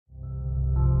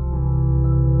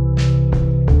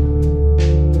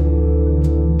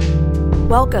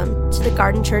Welcome to the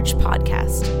Garden Church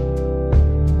podcast.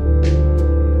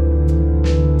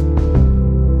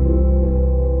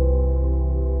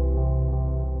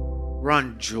 We're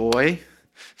on joy,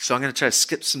 so I'm going to try to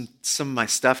skip some of my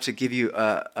stuff to give you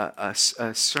a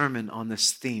sermon on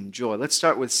this theme, joy. Let's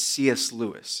start with C.S.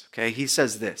 Lewis, okay? He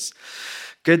says this: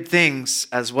 good things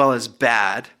as well as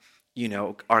bad,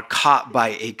 are caught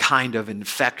by a kind of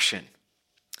infection.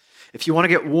 If you want to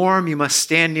get warm, you must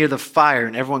stand near the fire.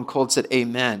 And everyone cold said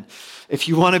amen. If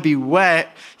you want to be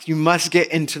wet, you must get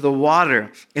into the water.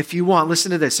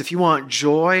 Listen to this, if you want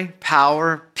joy,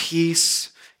 power,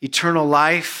 peace, eternal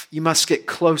life, you must get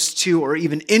close to or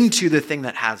even into the thing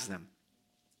that has them.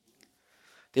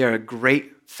 They are a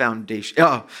great foundation.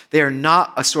 They are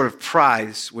not a sort of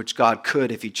prize which God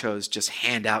could, if he chose, just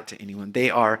hand out to anyone. They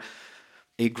are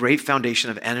a great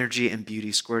foundation of energy and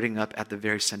beauty squirting up at the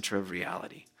very center of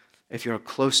reality. If you're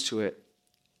close to it,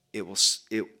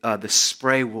 the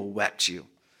spray will wet you.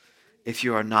 If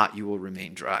you are not, you will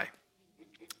remain dry.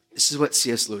 This is what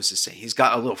C.S. Lewis is saying. He's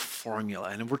got a little formula,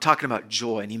 and we're talking about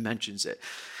joy, and he mentions it.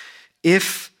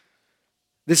 This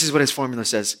is what his formula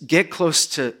says: get close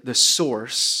to the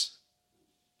source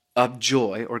of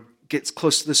joy, or get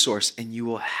close to the source, and you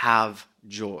will have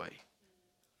joy.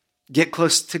 Get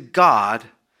close to God,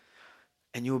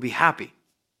 and you will be happy.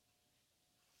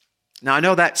 Now, I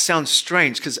know that sounds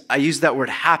strange because I use that word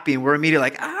happy, and we're immediately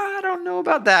like, I don't know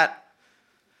about that.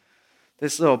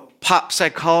 This little pop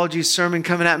psychology sermon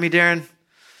coming at me, Darren. You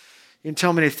can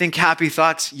tell me to think happy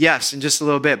thoughts? Yes, in just a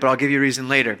little bit, but I'll give you a reason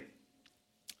later.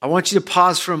 I want you to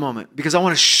pause for a moment because I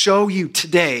want to show you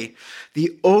today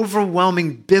the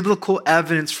overwhelming biblical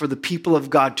evidence for the people of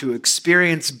God to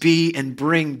experience, be, and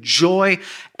bring joy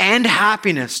and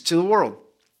happiness to the world.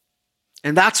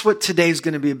 And that's what today's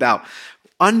going to be about.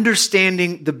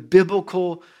 Understanding the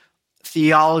biblical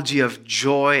theology of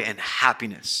joy and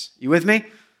happiness. You with me?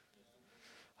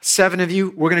 7 of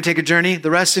you, we're going to take a journey. The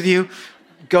rest of you,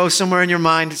 go somewhere in your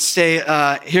mind. Stay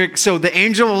here. So the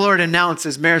angel of the Lord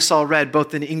announces, Marisol read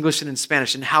both in English and in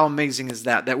Spanish. And how amazing is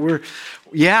that?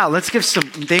 Let's give some,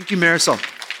 thank you, Marisol.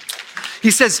 He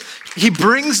says, he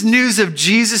brings news of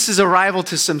Jesus' arrival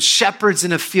to some shepherds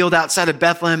in a field outside of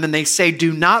Bethlehem, and they say,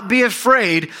 do not be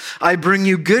afraid. I bring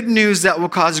you good news that will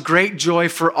cause great joy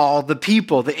for all the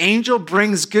people. The angel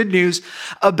brings good news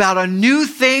about a new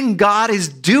thing God is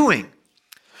doing.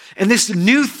 And this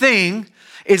new thing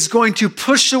is going to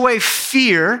push away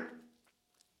fear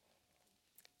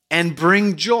and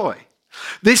bring joy.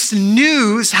 This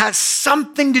news has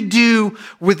something to do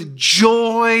with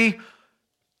joy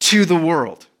to the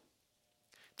world.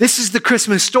 This is the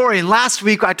Christmas story. And last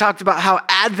week I talked about how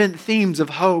Advent themes of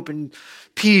hope and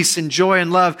peace and joy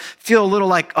and love feel a little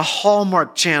like a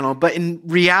Hallmark channel, but in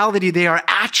reality they are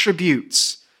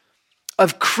attributes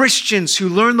of Christians who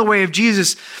learn the way of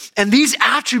Jesus. And these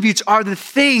attributes are the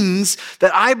things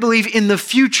that I believe in the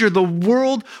future the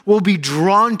world will be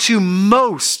drawn to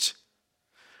most.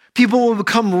 People will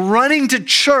come running to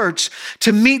church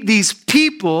to meet these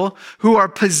people who are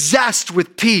possessed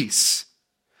with peace,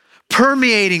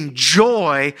 permeating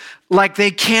joy like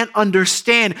they can't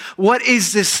understand. What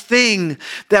is this thing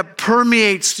that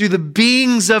permeates through the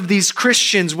beings of these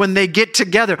Christians when they get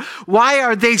together? Why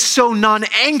are they so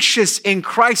non-anxious in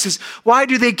crisis? Why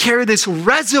do they carry this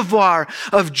reservoir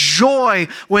of joy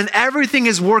when everything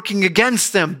is working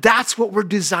against them? That's what we're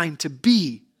designed to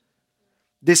be.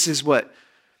 This is what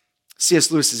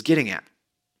C.S. Lewis is getting at.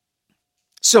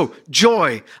 So,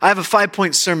 joy. I have a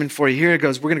 5-point sermon for you. Here it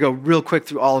goes. We're going to go real quick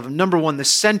through all of them. Number 1, the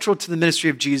central to the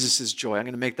ministry of Jesus is joy. I'm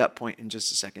going to make that point in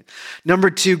just a second. Number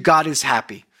 2, God is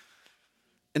happy.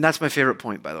 And that's my favorite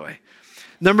point, by the way.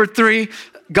 Number 3,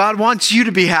 God wants you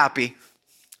to be happy.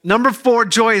 Number 4,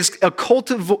 joy is a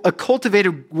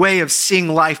cultivated way of seeing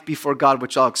life before God,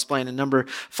 which I'll explain. And number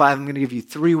 5, I'm going to give you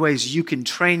 3 ways you can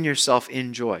train yourself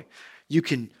in joy. You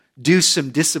can do some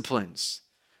disciplines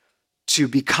to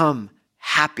become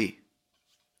happy.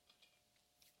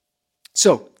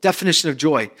 So, definition of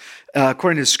joy.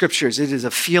 According to the scriptures, it is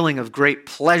a feeling of great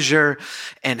pleasure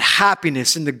and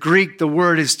happiness. In the Greek, the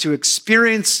word is to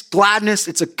experience gladness.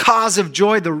 It's a cause of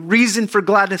joy, the reason for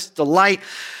gladness, delight.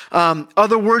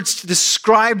 Other words to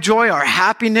describe joy are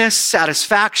happiness,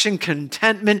 satisfaction,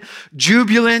 contentment,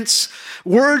 jubilance.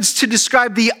 Words to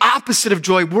describe the opposite of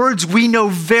joy, words we know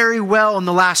very well in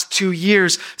the last 2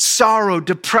 years: sorrow,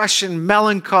 depression,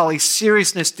 melancholy,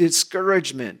 seriousness,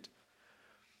 discouragement.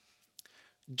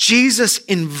 Jesus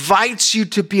invites you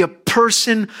to be a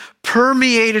person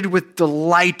permeated with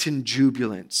delight and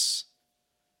jubilance.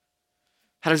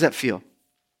 How does that feel?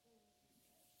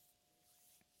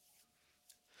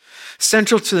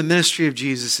 Central to the ministry of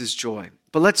Jesus is joy.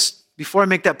 But before I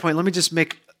make that point, let me just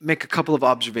make a couple of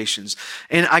observations.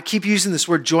 And I keep using this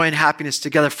word joy and happiness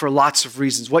together for lots of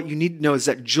reasons. What you need to know is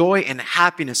that joy and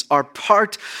happiness are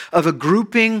part of a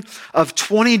grouping of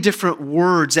 20 different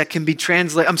words that can be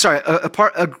translated.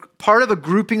 Part of a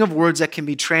grouping of words that can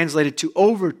be translated to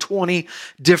over 20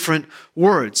 different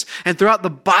words. And throughout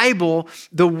the Bible,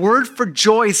 the word for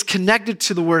joy is connected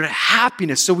to the word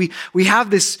happiness. So we have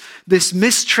this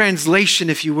mistranslation,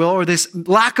 if you will, or this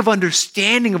lack of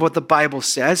understanding of what the Bible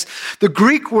says. The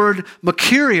Greek word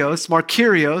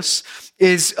markyrios,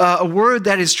 is a word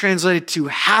that is translated to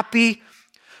happy,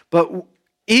 but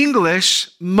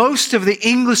most of the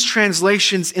English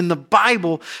translations in the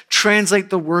Bible translate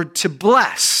the word to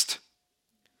blessed.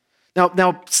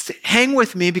 Now, hang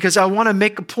with me because I want to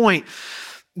make a point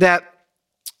that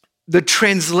the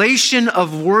translation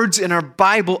of words in our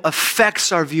Bible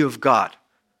affects our view of God,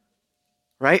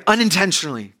 right?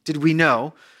 Unintentionally, did we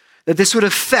know that this would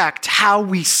affect how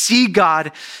we see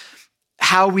God,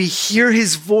 how we hear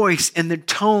his voice, and the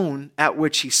tone at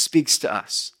which he speaks to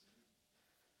us.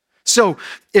 So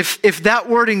if that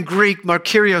word in Greek,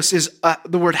 markyrios, is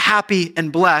the word happy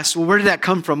and blessed, well, where did that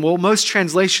come from? Well, most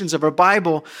translations of our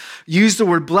Bible use the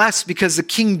word blessed because the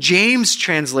King James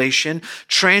translation,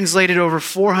 translated over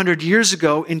 400 years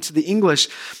ago into the English,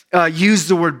 used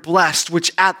the word blessed,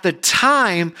 which at the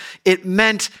time, it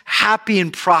meant happy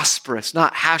and prosperous,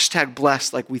 not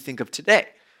 #blessed like we think of today.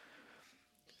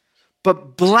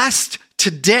 But blessed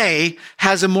today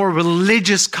has a more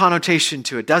religious connotation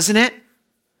to it, doesn't it?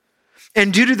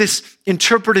 And due to this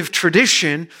interpretive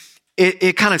tradition,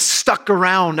 it kind of stuck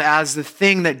around as the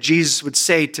thing that Jesus would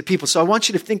say to people. So I want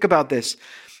you to think about this.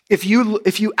 If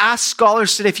you ask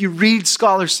scholars today, if you read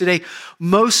scholars today,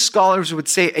 most scholars would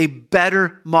say a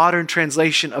better modern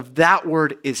translation of that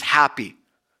word is happy.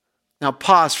 Now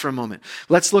pause for a moment.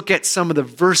 Let's look at some of the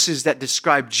verses that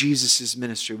describe Jesus'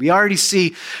 ministry. We already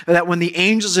see that when the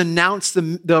angels announce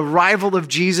the arrival of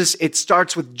Jesus, it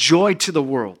starts with joy to the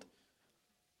world.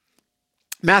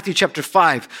 Matthew chapter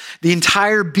 5, the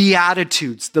entire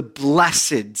Beatitudes, the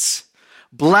blesseds.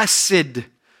 Blessed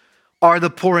are the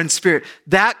poor in spirit.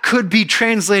 That could be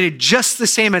translated just the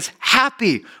same as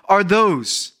happy are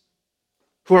those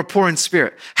who are poor in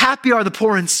spirit. Happy are the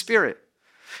poor in spirit.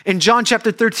 In John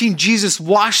chapter 13, Jesus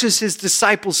washes his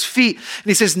disciples' feet. And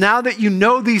he says, now that you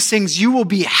know these things, you will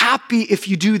be happy if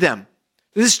you do them.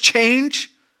 Does this change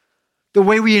the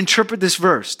way we interpret this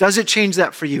verse? Does it change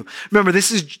that for you? Remember,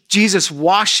 this is Jesus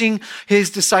washing his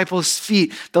disciples'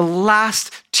 feet, the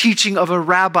last teaching of a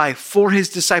rabbi for his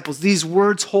disciples. These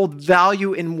words hold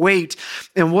value and weight.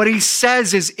 And what he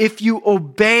says is, if you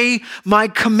obey my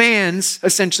commands,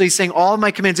 essentially saying all of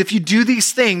my commands, if you do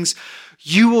these things,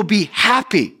 you will be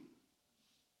happy.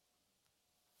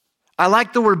 I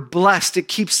like the word blessed. It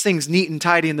keeps things neat and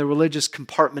tidy in the religious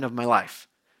compartment of my life.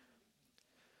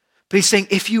 But he's saying,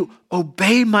 if you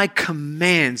obey my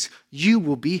commands, you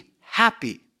will be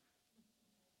happy.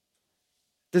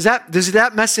 Does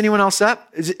that mess anyone else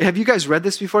up? Have you guys read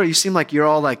this before? You seem like you're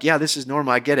all like, yeah, this is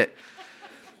normal. I get it.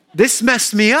 This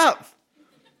messed me up.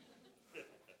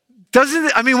 Doesn't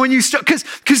it? I mean, when you start,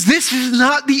 because this is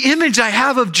not the image I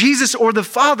have of Jesus or the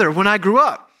Father when I grew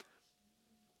up.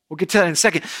 We'll get to that in a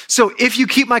second. So if you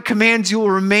keep my commands, you will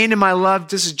remain in my love.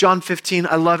 This is John 15.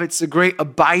 I love it. It's a great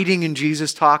abiding in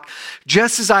Jesus talk.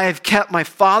 Just as I have kept my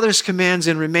Father's commands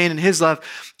and remain in his love,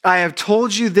 I have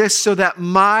told you this so that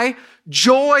my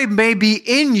joy may be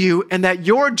in you and that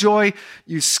your joy,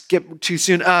 you skipped too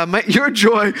soon, your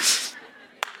joy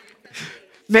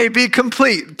may be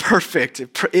complete. Perfect.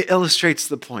 It illustrates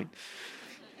the point.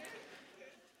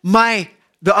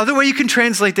 The other way you can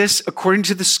translate this, according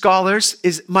to the scholars,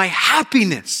 is my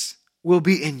happiness will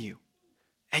be in you,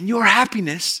 and your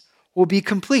happiness will be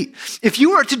complete. If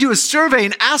you were to do a survey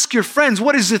and ask your friends,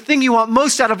 what is the thing you want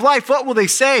most out of life? What will they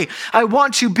say? I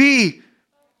want to be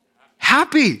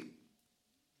happy.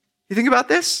 You think about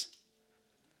this?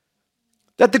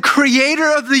 That the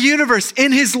creator of the universe,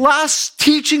 in his last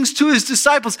teachings to his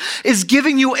disciples, is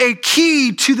giving you a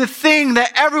key to the thing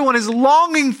that everyone is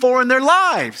longing for in their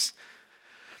lives.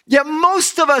 Yet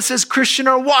most of us as Christians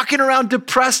are walking around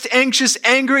depressed, anxious,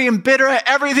 angry, and bitter at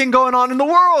everything going on in the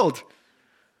world.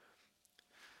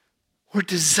 We're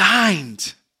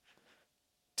designed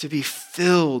to be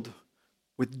filled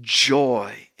with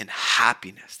joy and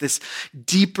happiness, this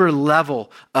deeper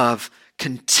level of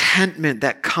contentment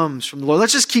that comes from the Lord.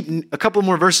 Let's just keep a couple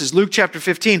more verses. Luke chapter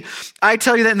 15. I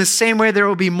tell you that in the same way there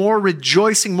will be more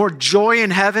rejoicing, more joy in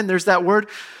heaven. There's that word.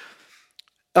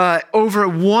 over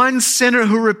one sinner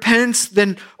who repents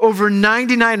than over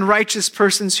 99 righteous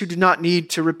persons who do not need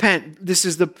to repent. This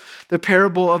is the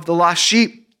parable of the lost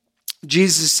sheep.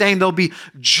 Jesus is saying there'll be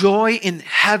joy in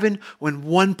heaven when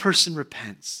one person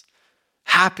repents.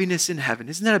 Happiness in heaven.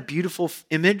 Isn't that a beautiful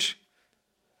image?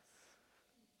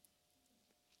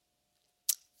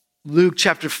 Luke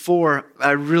chapter 4,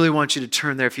 I really want you to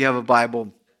turn there if you have a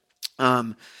Bible.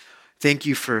 Thank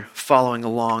you for following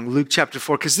along. Luke chapter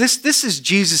 4, because this is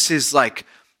Jesus's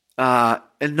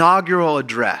inaugural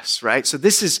address, right? So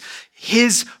this is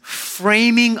his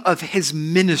framing of his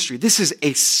ministry. This is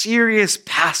a serious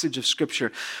passage of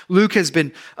scripture. Luke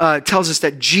tells us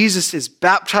that Jesus is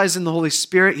baptized in the Holy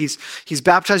Spirit. He's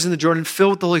baptized in the Jordan,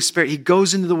 filled with the Holy Spirit. He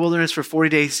goes into the wilderness for 40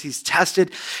 days. He's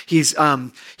tested. He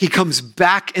comes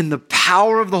back in the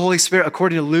power of the Holy Spirit,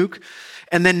 according to Luke.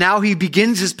 And then now he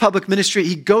begins his public ministry.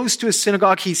 He goes to a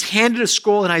synagogue. He's handed a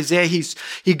scroll in Isaiah.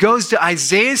 He goes to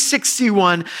Isaiah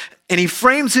 61 and he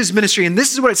frames his ministry. And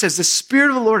this is what it says. The Spirit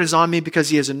of the Lord is on me because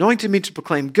he has anointed me to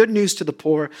proclaim good news to the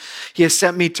poor. He has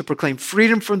sent me to proclaim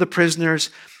freedom from the prisoners,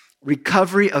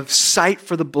 recovery of sight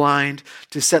for the blind,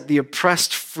 to set the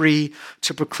oppressed free,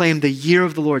 to proclaim the year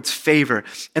of the Lord's favor.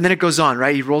 And then it goes on,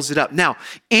 right? He rolls it up. Now,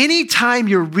 anytime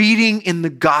you're reading in the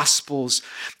Gospels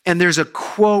and there's a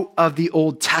quote of the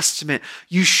Old Testament,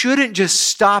 you shouldn't just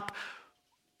stop.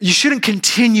 You shouldn't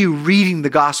continue reading the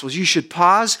Gospels. You should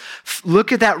pause,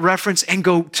 look at that reference, and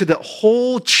go to the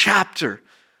whole chapter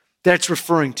that it's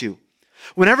referring to.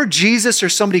 Whenever Jesus or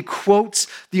somebody quotes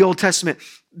the Old Testament,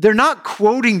 they're not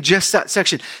quoting just that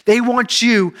section. They want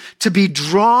you to be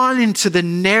drawn into the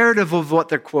narrative of what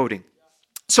they're quoting.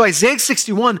 So Isaiah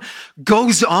 61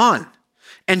 goes on.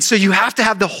 And so you have to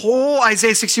have the whole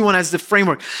Isaiah 61 as the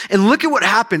framework. And look at what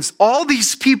happens. All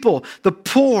these people, the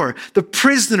poor, the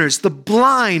prisoners, the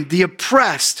blind, the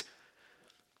oppressed.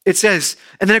 It says,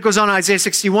 and then it goes on in Isaiah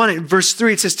 61, in verse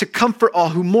 3, it says, to comfort all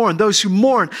who mourn, those who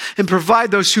mourn, and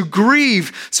provide those who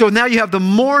grieve. So now you have the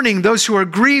mourning, those who are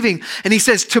grieving. And he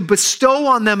says, to bestow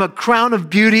on them a crown of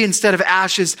beauty instead of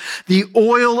ashes, the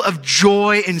oil of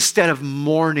joy instead of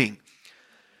mourning.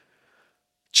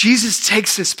 Jesus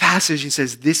takes this passage and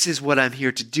says, this is what I'm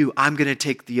here to do. I'm going to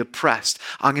take the oppressed.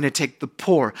 I'm going to take the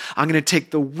poor. I'm going to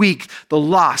take the weak, the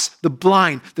lost, the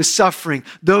blind, the suffering,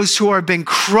 those who are being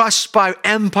crushed by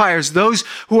empires, those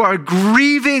who are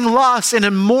grieving loss and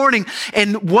in mourning.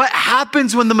 And what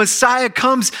happens when the Messiah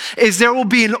comes is there will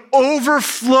be an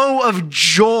overflow of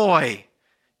joy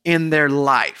in their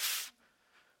life.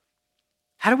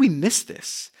 How do we miss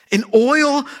this? An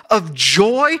oil of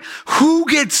joy? Who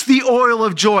gets the oil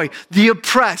of joy? The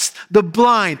oppressed, the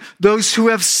blind, those who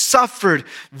have suffered.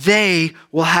 They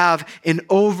will have an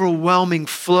overwhelming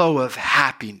flow of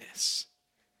happiness.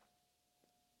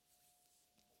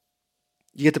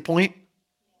 You get the point?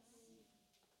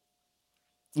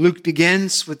 Luke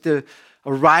begins with the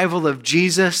arrival of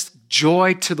Jesus,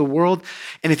 joy to the world.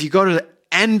 And if you go to the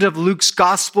end of Luke's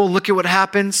gospel, look at what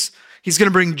happens. He's going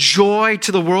to bring joy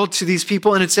to the world, to these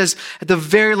people. And it says at the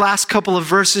very last couple of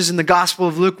verses in the Gospel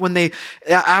of Luke,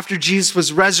 after Jesus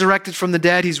was resurrected from the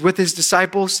dead, he's with his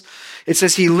disciples. It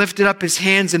says he lifted up his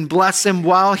hands and blessed them.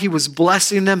 While he was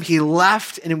blessing them, he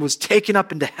left and was taken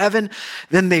up into heaven.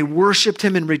 Then they worshiped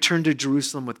him and returned to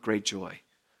Jerusalem with great joy.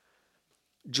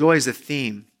 Joy is a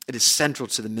theme. It is central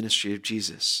to the ministry of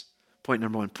Jesus. Point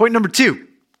number one. Point number two.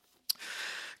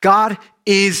 God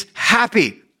is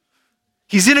happy.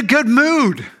 He's in a good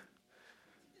mood.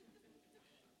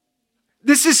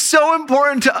 This is so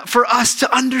important for us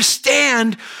to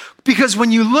understand because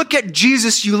when you look at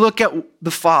Jesus, you look at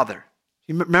the Father.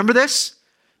 You remember this?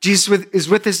 Jesus is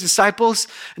with his disciples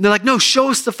and they're like, no, show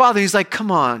us the Father. He's like,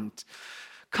 come on,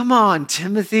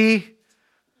 Timothy.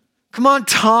 Come on,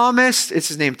 Thomas. It's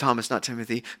his name, Thomas, not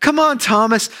Timothy. Come on,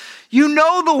 Thomas. You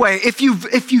know the way. If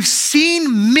you've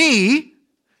seen me,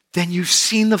 then you've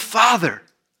seen the Father.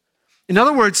 In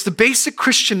other words, the basic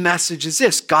Christian message is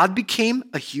this: God became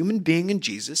a human being in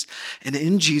Jesus, and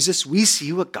in Jesus we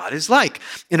see what God is like.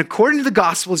 And according to the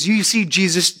Gospels, you see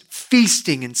Jesus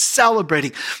feasting and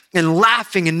celebrating and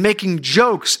laughing and making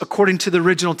jokes according to the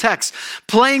original text,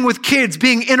 playing with kids,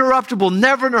 being interruptible,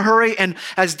 never in a hurry, and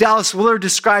as Dallas Willard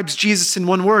describes Jesus in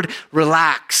one word,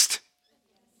 relaxed.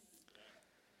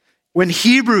 When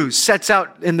Hebrews sets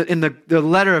out in the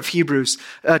letter of Hebrews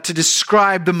to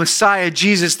describe the Messiah,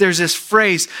 Jesus, there's this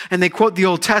phrase, and they quote the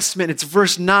Old Testament. It's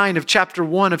verse 9 of chapter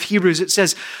 1 of Hebrews. It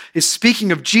says, is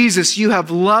speaking of Jesus, you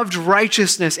have loved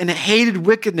righteousness and hated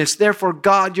wickedness. Therefore,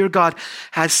 God, your God,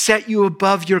 has set you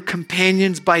above your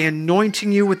companions by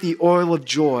anointing you with the oil of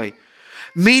joy.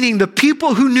 Meaning the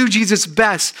people who knew Jesus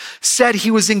best said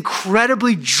he was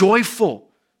incredibly joyful.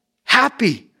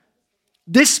 happy.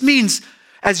 This means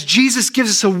as Jesus gives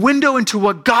us a window into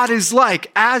what God is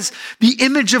like as the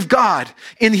image of God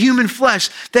in human flesh,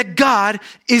 that God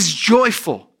is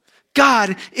joyful.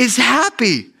 God is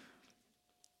happy.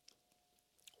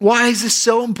 Why is this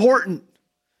so important?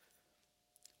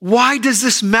 Why does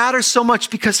this matter so much?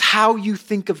 Because how you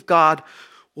think of God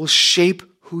will shape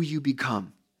who you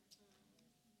become.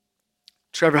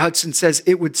 Trevor Hudson says,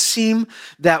 it would seem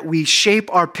that we shape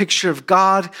our picture of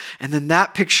God, and then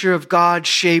that picture of God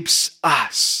shapes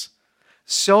us.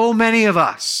 So many of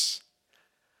us,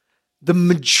 the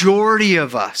majority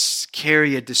of us,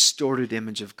 carry a distorted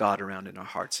image of God around in our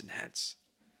hearts and heads.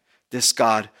 This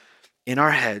God in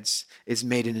our heads is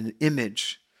made in an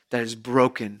image that is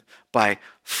broken by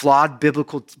flawed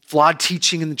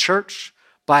teaching in the church,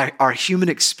 by our human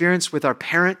experience with our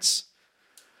parents.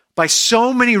 By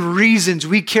so many reasons,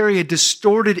 we carry a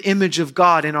distorted image of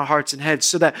God in our hearts and heads,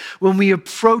 so that when we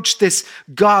approach this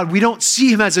God, we don't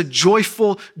see him as a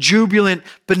joyful, jubilant,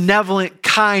 benevolent,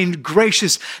 kind,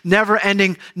 gracious,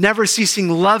 never-ending, never-ceasing,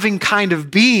 loving kind of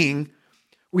being.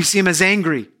 We see him as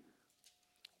angry.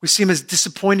 We see him as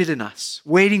disappointed in us,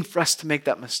 waiting for us to make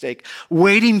that mistake,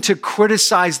 waiting to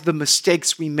criticize the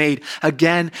mistakes we made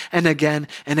again and again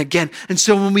and again. And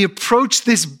so when we approach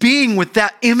this being with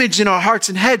that image in our hearts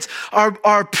and heads,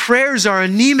 our prayers are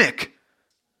anemic.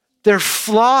 They're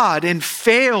flawed and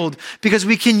failed because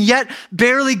we can yet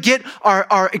barely get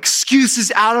our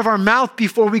excuses out of our mouth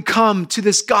before we come to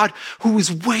this God who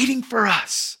is waiting for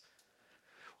us,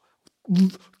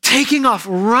 taking off,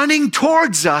 running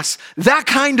towards us, that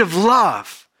kind of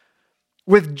love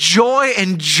with joy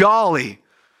and jolly.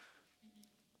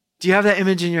 Do you have that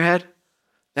image in your head?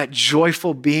 That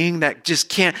joyful being that just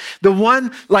can't, the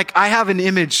one, like I have an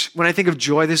image, when I think of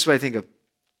joy, this is what I think of.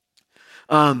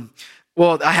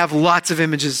 Well, I have lots of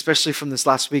images, especially from this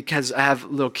last week, because I have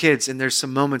little kids and there's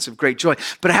some moments of great joy.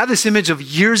 But I have this image of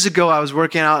years ago, I was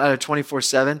working out at a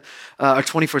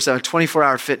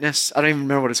 24-hour fitness. I don't even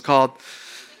remember what it's called.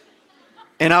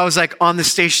 And I was like on the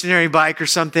stationary bike or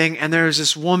something. And there was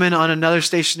this woman on another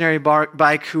stationary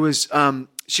bike who was,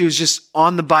 she was just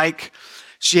on the bike.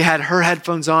 She had her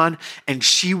headphones on and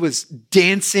she was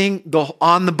dancing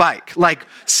on the bike, like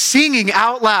singing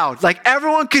out loud. Like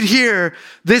everyone could hear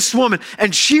this woman.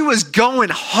 And she was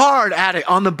going hard at it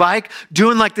on the bike,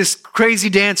 doing like this crazy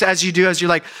dance as you do, as you're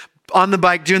like on the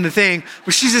bike doing the thing.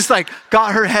 But she's just like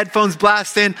got her headphones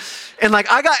blasting. And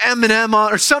like I got Eminem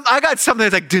on or something. I got something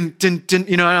that's like dun, dun, dun,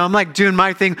 you know, and I'm like doing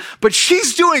my thing. But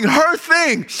she's doing her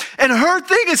thing. And her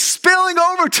thing is spilling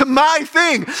over to my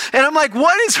thing. And I'm like,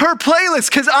 what is her playlist?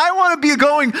 Because I want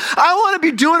to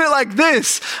be doing it like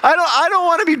this. I don't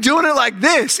want to be doing it like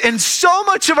this. And so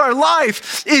much of our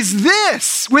life is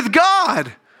this with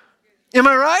God. Am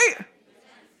I right?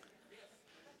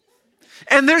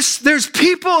 And there's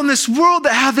people in this world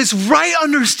that have this right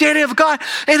understanding of God,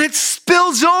 and it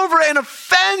spills over and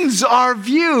offends our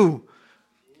view.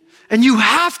 And you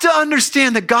have to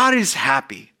understand that God is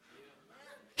happy.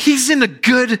 He's in a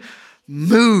good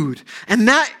mood. And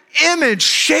that image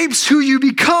shapes who you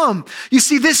become. You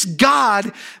see, this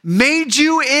God made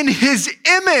you in his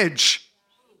image.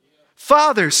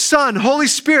 Father, Son, Holy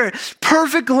Spirit,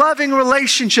 perfect loving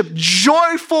relationship,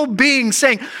 joyful being,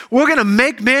 saying, we're going to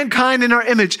make mankind in our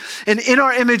image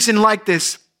and like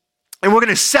this. And we're going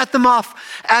to set them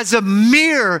off as a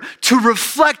mirror to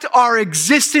reflect our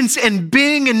existence and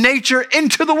being and nature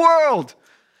into the world.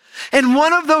 And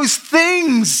one of those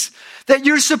things that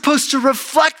you're supposed to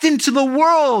reflect into the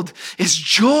world is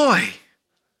joy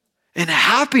and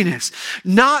happiness,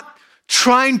 not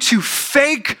trying to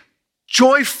fake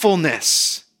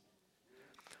joyfulness,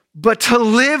 but to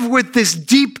live with this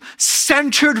deep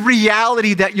centered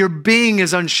reality that your being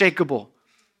is unshakable.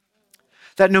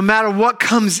 That no matter what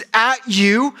comes at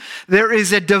you, there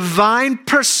is a divine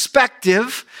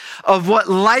perspective of what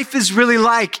life is really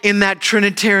like in that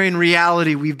Trinitarian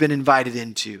reality we've been invited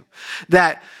into.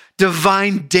 That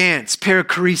divine dance,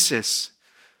 perichoresis,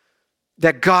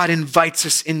 that God invites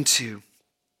us into.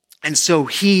 And so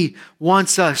he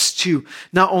wants us to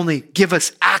not only give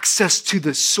us access to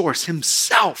the source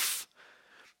himself,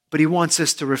 but he wants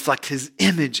us to reflect his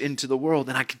image into the world.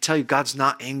 And I can tell you, God's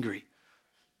not angry.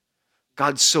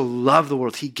 God so loved the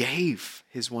world, he gave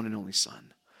his one and only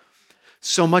son.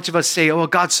 So much of us say, oh,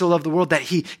 God so loved the world that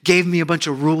he gave me a bunch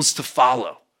of rules to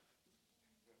follow.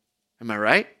 Am I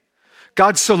right?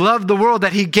 God so loved the world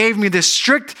that he gave me this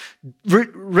strict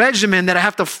regimen that I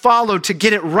have to follow to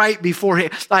get it right before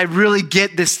I really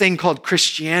get this thing called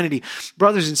Christianity.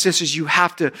 Brothers and sisters, you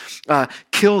have to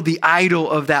kill the idol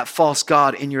of that false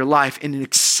God in your life and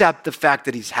accept the fact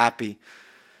that he's happy.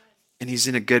 and he's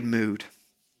in a good mood.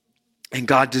 And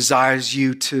God desires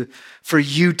for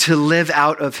you to live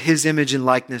out of his image and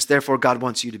likeness. Therefore, God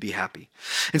wants you to be happy.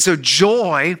 And so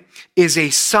joy is a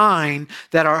sign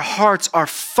that our hearts are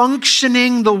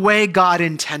functioning the way God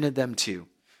intended them to,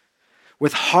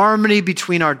 with harmony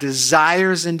between our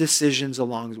desires and decisions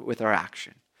along with our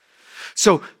action.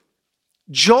 So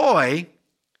joy,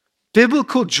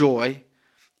 biblical joy,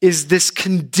 is this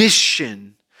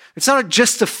condition. It's not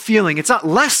just a feeling. It's not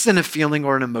less than a feeling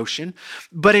or an emotion,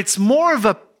 but it's more of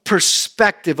a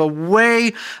perspective, a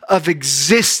way of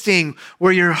existing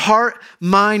where your heart,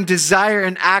 mind, desire,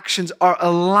 and actions are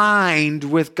aligned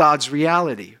with God's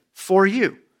reality for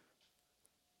you.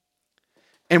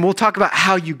 And we'll talk about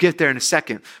how you get there in a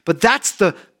second. But that's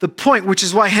the point, which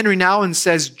is why Henry Nouwen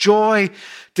says joy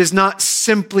does not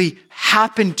simply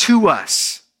happen to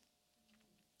us.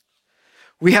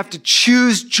 We have to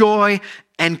choose joy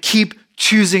and keep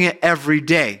choosing it every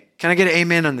day. Can I get an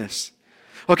amen on this?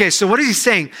 Okay, so what is he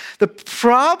saying? The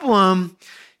problem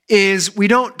is we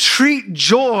don't treat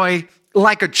joy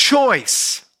like a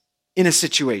choice in a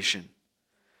situation.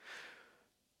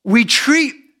 We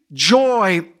treat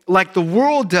joy like the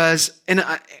world does, and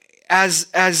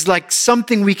as like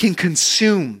something we can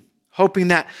consume, hoping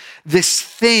that this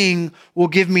thing will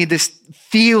give me this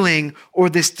feeling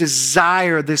or this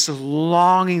desire, this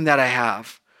longing that I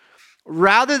have,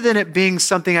 rather than it being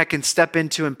something I can step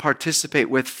into and participate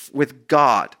with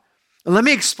God. And let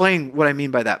me explain what I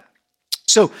mean by that.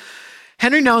 So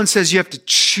Henry Nouwen says you have to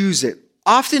choose it.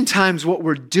 Oftentimes what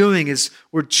we're doing is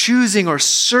we're choosing or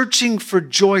searching for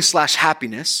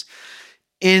joy/happiness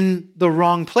in the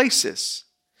wrong places.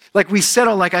 Like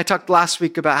I talked last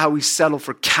week about how we settle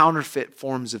for counterfeit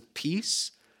forms of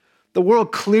peace. The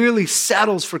world clearly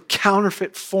settles for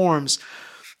counterfeit forms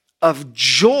of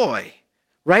joy,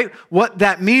 right? What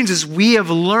that means is we have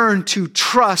learned to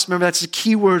trust. Remember, that's the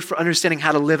key word for understanding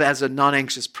how to live as a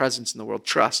non-anxious presence in the world,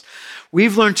 trust.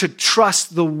 We've learned to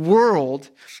trust the world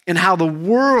and how the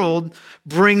world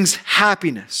brings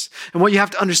happiness. And what you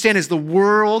have to understand is the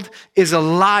world is a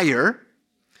liar.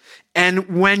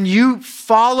 And when you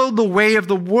follow the way of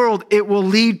the world, it will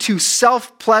lead to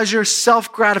self-pleasure,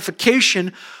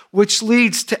 self-gratification, which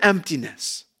leads to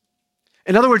emptiness.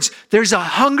 In other words, there's a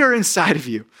hunger inside of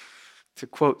you, to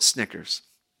quote Snickers.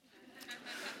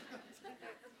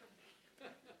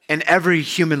 And every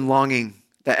human longing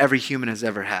that every human has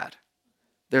ever had.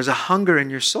 There's a hunger in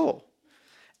your soul.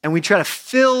 And we try to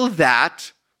fill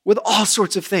that with all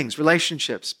sorts of things,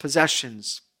 relationships,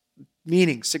 possessions,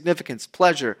 meaning, significance,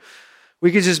 pleasure.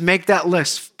 We could just make that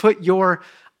list. Put your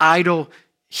idol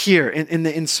here in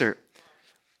the insert.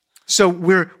 So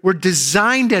we're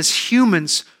designed as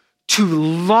humans to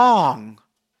long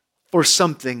for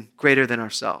something greater than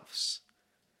ourselves.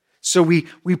 So we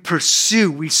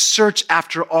pursue, we search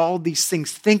after all these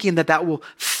things, thinking that will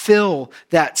fill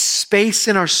that space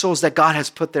in our souls that God has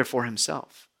put there for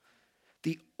himself.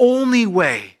 The only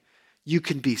way you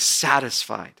can be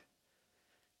satisfied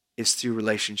is through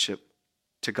relationship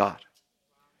to God.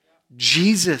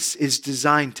 Jesus is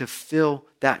designed to fill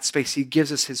that space. He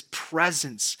gives us his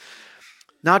presence,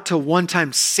 not to one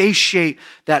time satiate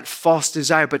that false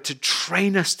desire, but to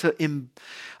train us to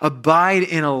abide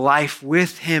in a life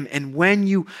with him. And when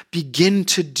you begin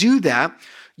to do that,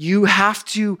 you have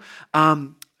to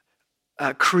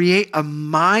create a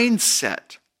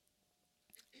mindset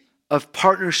of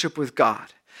partnership with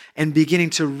God and beginning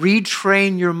to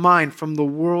retrain your mind from the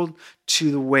world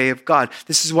to the way of God.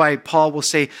 This is why Paul will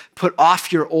say, put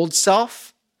off your old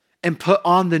self and put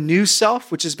on the new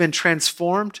self, which has been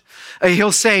transformed.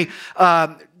 He'll say,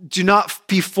 do not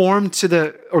be conformed to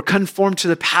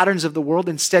the patterns of the world.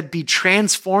 Instead, be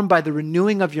transformed by the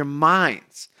renewing of your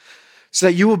minds, so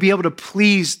that you will be able to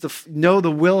know the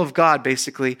will of God,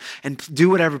 basically, and do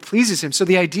whatever pleases him. So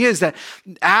the idea is that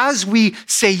as we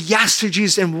say yes to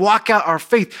Jesus and walk out our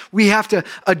faith, we have to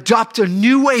adopt a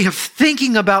new way of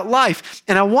thinking about life.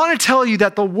 And I want to tell you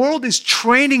that the world is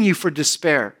training you for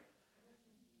despair.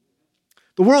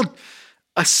 The world,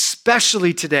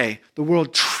 especially today, the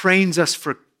world trains us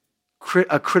for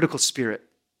a critical spirit,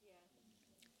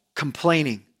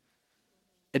 complaining,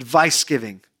 advice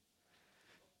giving,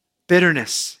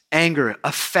 bitterness, anger,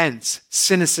 offense,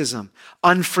 cynicism,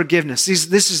 unforgiveness.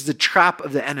 This is the trap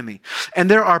of the enemy.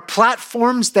 And there are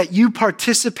platforms that you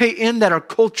participate in that are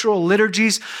cultural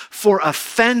liturgies for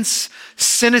offense,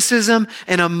 cynicism,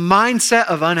 and a mindset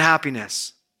of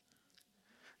unhappiness.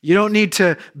 You don't need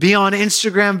to be on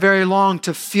Instagram very long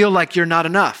to feel like you're not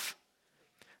enough.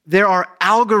 There are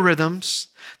algorithms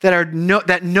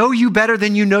that know you better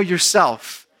than you know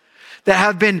yourself, that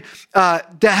have been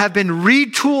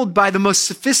retooled by the most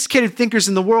sophisticated thinkers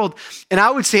in the world, and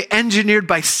I would say engineered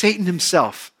by Satan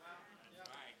himself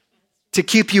to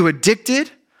keep you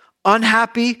addicted,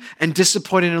 unhappy, and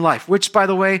disappointed in life. Which, by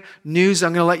the way, news,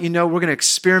 I'm going to let you know, we're going to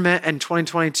experiment in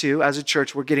 2022 as a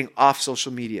church. We're getting off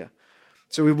social media.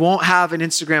 So we won't have an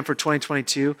Instagram for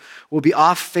 2022. We'll be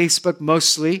off Facebook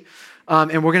mostly.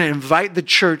 And we're going to invite the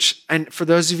church. And for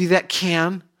those of you that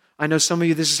can, I know some of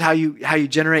you, this is how you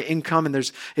generate income, and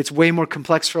it's way more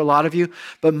complex for a lot of you.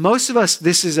 But most of us,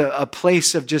 this is a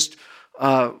place of just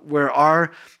where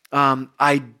our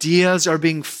ideas are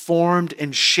being formed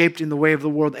and shaped in the way of the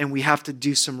world, and we have to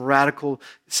do some radical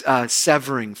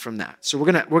severing from that. So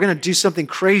we're gonna do something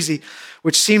crazy,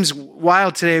 which seems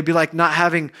wild today. It'd be like not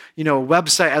having a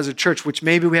website as a church, which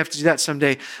maybe we have to do that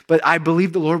someday. But I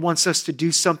believe the Lord wants us to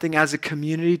do something as a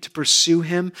community to pursue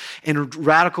Him in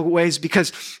radical ways.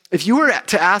 Because if you were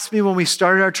to ask me when we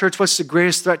started our church, what's the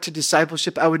greatest threat to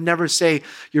discipleship, I would never say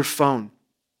your phone.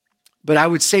 But I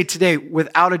would say today,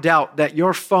 without a doubt, that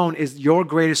your phone is your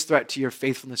greatest threat to your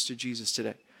faithfulness to Jesus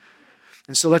today.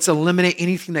 And so let's eliminate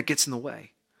anything that gets in the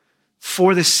way.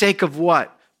 For the sake of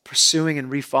what? Pursuing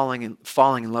and falling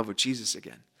in love with Jesus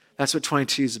again. That's what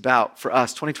 2022 is about for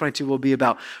us. 2022 will be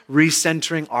about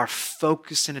recentering our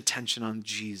focus and attention on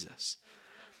Jesus.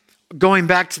 Going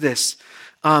back to this,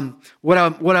 what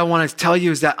I want to tell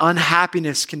you is that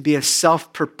unhappiness can be a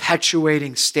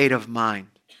self-perpetuating state of mind.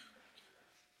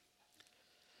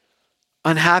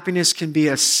 Unhappiness can be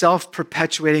a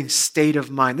self-perpetuating state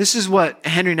of mind. This is what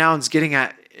Henry Nouwen's getting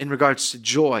at in regards to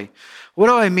joy. What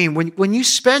do I mean? When you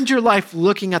spend your life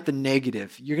looking at the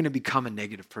negative, you're going to become a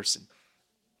negative person.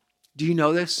 Do you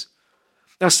know this?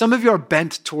 Now, some of you are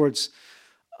bent towards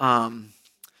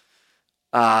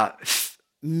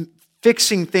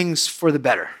fixing things for the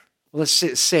better. Let's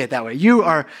say it that way. You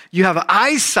have an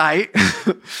eyesight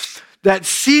that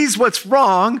sees what's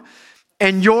wrong,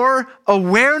 and your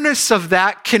awareness of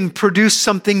that can produce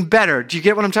something better. Do you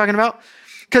get what I'm talking about?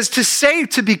 Because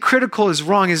to be critical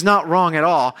is not wrong at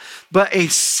all. But a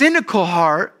cynical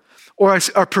heart or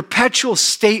a perpetual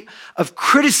state of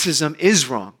criticism is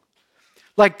wrong.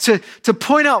 Like to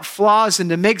point out flaws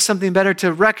and to make something better,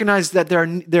 to recognize that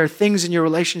there are things in your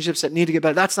relationships that need to get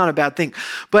better, that's not a bad thing.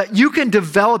 But you can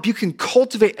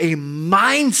cultivate a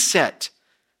mindset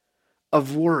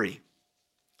of worry,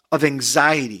 of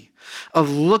anxiety, of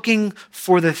looking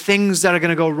for the things that are going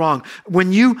to go wrong.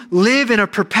 When you live in a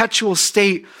perpetual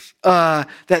state, that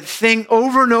thing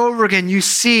over and over again, you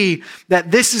see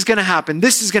that this is going to happen,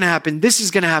 this is going to happen, this is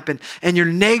going to happen, and you're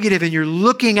negative and you're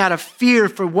looking at a fear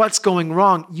for what's going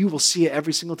wrong, you will see it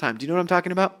every single time. Do you know what I'm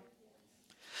talking about?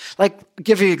 Like, I'll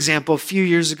give you an example. A few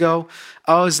years ago,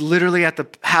 I was literally at the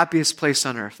happiest place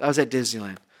on earth. I was at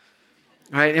Disneyland.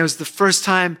 Right? And it was the first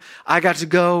time I got to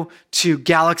go to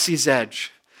Galaxy's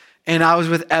Edge. And I was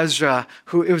with Ezra,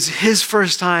 it was his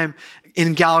first time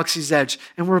in Galaxy's Edge.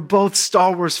 And we're both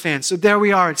Star Wars fans. So there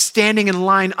we are, standing in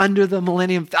line under the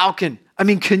Millennium Falcon. I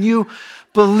mean, can you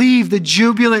believe the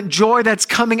jubilant joy that's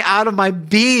coming out of my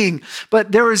being?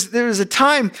 But there was a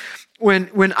time when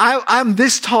I'm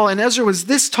this tall and Ezra was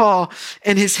this tall,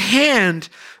 and his hand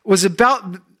was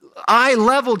about eye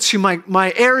level to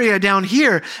my area down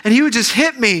here, and he would just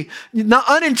hit me, not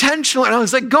unintentionally, and I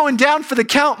was like going down for the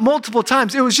count multiple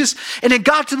times. It was just, and it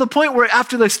got to the point where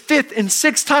after the fifth and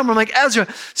sixth time, I'm like, Ezra,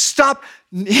 stop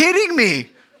hitting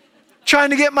me, trying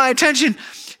to get my attention.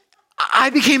 I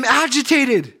became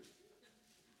agitated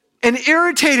and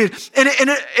irritated, and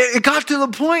it got to the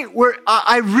point where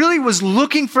I really was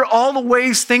looking for all the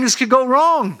ways things could go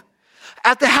wrong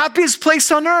at the happiest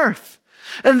place on earth.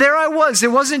 And there I was.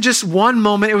 It wasn't just one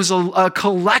moment. It was a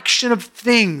collection of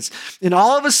things. And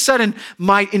all of a sudden,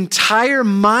 my entire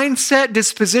mindset,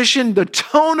 disposition, the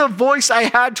tone of voice I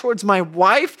had towards my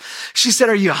wife, she said,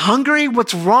 "Are you hungry?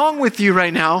 What's wrong with you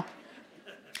right now?"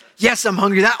 Yes, I'm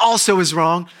hungry. That also is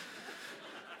wrong.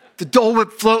 The Dole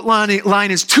Whip float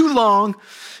line is too long,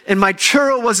 and my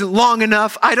churro wasn't long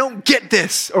enough. I don't get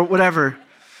this, or whatever.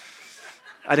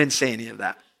 I didn't say any of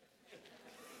that.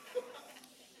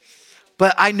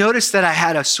 But I noticed that I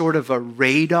had a sort of a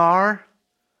radar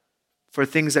for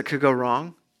things that could go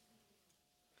wrong.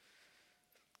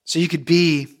 So you could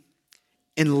be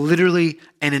in literally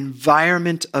an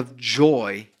environment of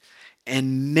joy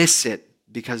and miss it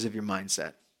because of your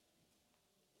mindset.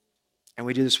 And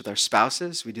we do this with our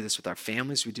spouses, we do this with our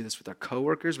families, we do this with our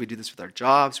coworkers, we do this with our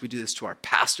jobs, we do this to our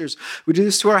pastors, we do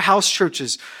this to our house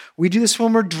churches, we do this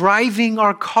when we're driving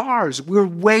our cars. We're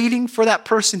waiting for that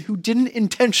person who didn't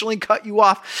intentionally cut you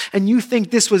off, and you think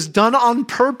this was done on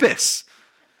purpose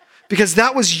because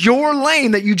that was your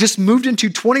lane that you just moved into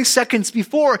 20 seconds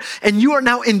before, and you are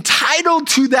now entitled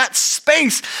to that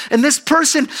space. And this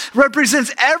person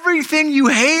represents everything you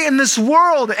hate in this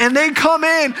world, and they come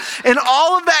in, and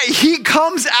all of that heat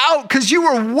comes out because you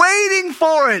were waiting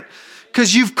for it,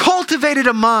 because you've cultivated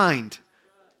a mind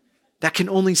that can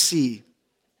only see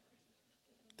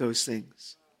those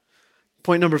things.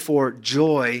 Point number 4,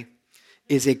 joy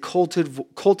is a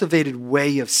cultivated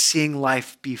way of seeing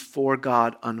life before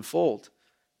God unfold.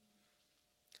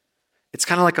 It's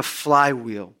kind of like a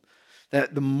flywheel,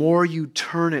 that the more you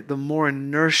turn it, the more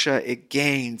inertia it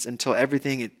gains until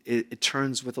everything it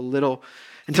turns with a little,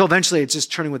 until eventually it's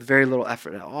just turning with very little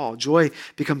effort at all. Joy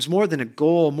becomes more than a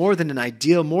goal, more than an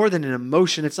ideal, more than an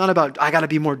emotion. It's not about, I got to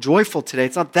be more joyful today.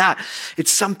 It's not that.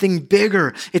 It's something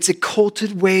bigger. It's a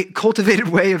cultivated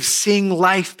way of seeing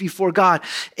life before God.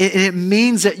 And it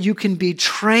means that you can be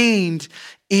trained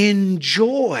in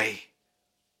joy.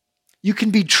 You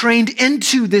can be trained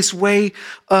into this way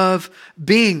of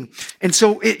being. And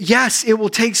so, yes, it will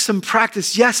take some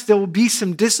practice. Yes, there will be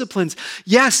some disciplines.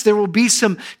 Yes, there will be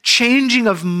some changing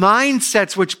of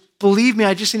mindsets, which, believe me,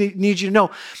 I just need you to know,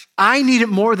 I need it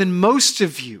more than most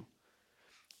of you.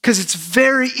 Because it's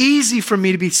very easy for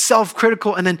me to be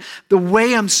self-critical, and then the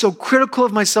way I'm so critical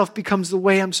of myself becomes the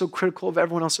way I'm so critical of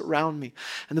everyone else around me.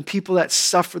 And the people that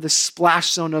suffer the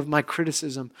splash zone of my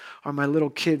criticism are my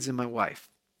little kids and my wife.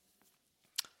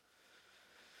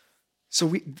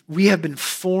 So we have been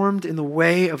formed in the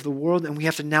way of the world, and we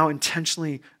have to now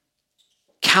intentionally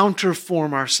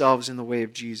counterform ourselves in the way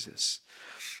of Jesus.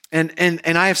 And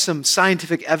I have some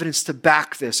scientific evidence to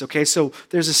back this, okay? So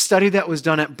there's a study that was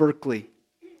done at Berkeley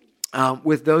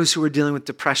with those who were dealing with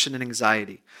depression and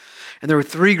anxiety. And there were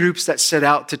 3 groups that set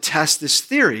out to test this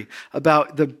theory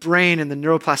about the brain and the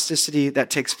neuroplasticity that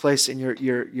takes place in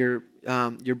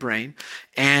your brain,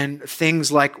 and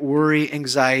things like worry,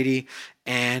 anxiety,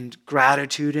 and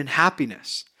gratitude and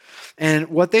happiness. And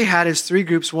what they had is 3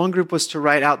 groups. One group was to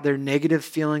write out their negative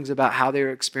feelings about how they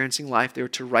were experiencing life. They were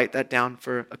to write that down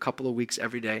for a couple of weeks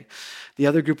every day. The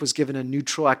other group was given a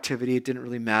neutral activity. It didn't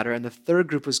really matter. And the third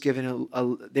group was given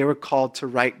they were called to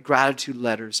write gratitude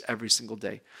letters every single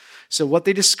day. So what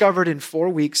they discovered in 4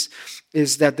 weeks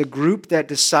is that the group that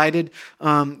decided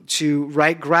to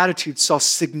write gratitude saw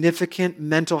significant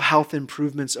mental health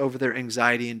improvements over their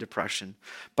anxiety and depression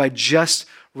by just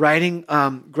writing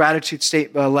gratitude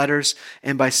letters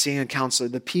and by seeing a counselor.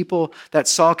 The people that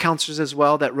saw counselors as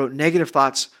well that wrote negative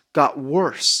thoughts got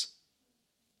worse,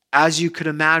 as you could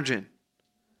imagine.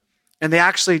 And they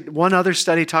actually, one other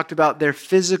study talked about their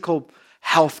physical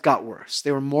health got worse.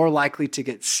 They were more likely to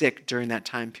get sick during that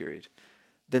time period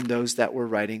than those that were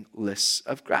writing lists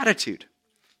of gratitude.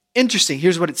 Interesting.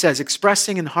 Here's what it says.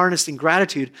 Expressing and harnessing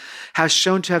gratitude has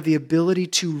shown to have the ability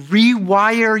to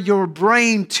rewire your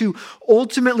brain to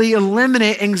ultimately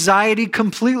eliminate anxiety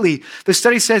completely. The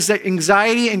study says that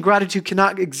anxiety and gratitude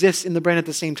cannot exist in the brain at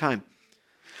the same time.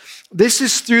 This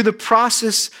is through the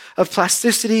process of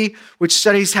plasticity, which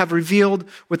studies have revealed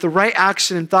with the right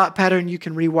action and thought pattern, you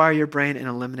can rewire your brain and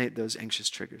eliminate those anxious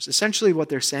triggers. Essentially, what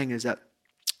they're saying is that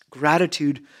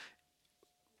gratitude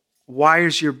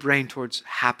wires your brain towards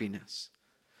happiness.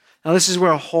 Now, this is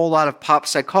where a whole lot of pop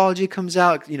psychology comes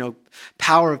out,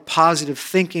 power of positive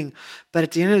thinking. But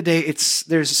at the end of the day,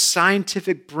 there's a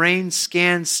scientific brain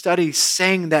scan study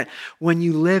saying that when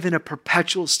you live in a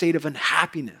perpetual state of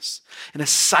unhappiness, in a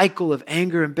cycle of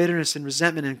anger and bitterness and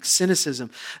resentment and cynicism,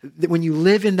 that when you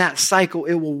live in that cycle,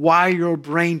 it will wire your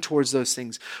brain towards those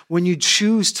things. When you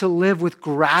choose to live with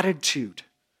gratitude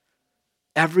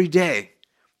every day,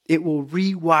 it will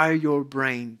rewire your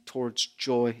brain towards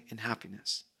joy and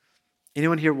happiness.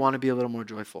 Anyone here want to be a little more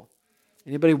joyful?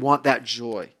 Anybody want that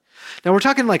joy? Now we're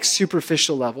talking like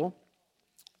superficial level.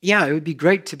 Yeah, it would be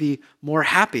great to be more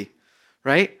happy,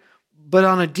 right? But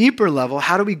on a deeper level,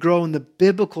 how do we grow in the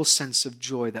biblical sense of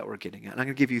joy that we're getting at? And I'm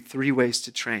going to give you 3 ways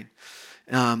to train.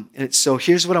 So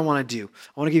here's what I want to do.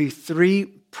 I want to give you 3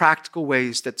 practical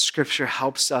ways that Scripture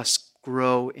helps us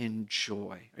grow in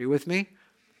joy. Are you with me?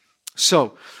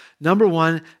 So, number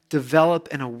 1, develop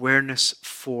an awareness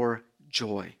for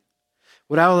joy.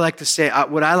 What I like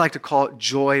to call it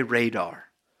joy radar.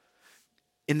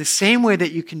 In the same way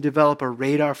that you can develop a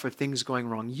radar for things going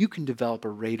wrong, you can develop a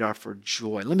radar for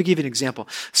joy. Let me give you an example.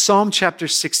 Psalm chapter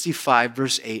 65,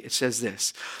 verse 8, it says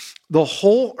this: "The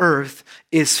whole earth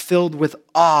is filled with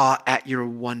awe at your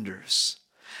wonders.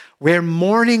 Where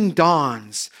morning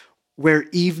dawns, where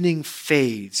evening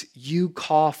fades, you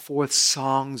call forth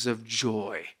songs of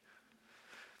joy."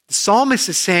 The psalmist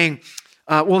is saying,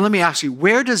 let me ask you,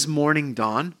 where does morning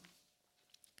dawn?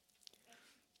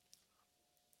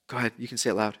 Go ahead, you can say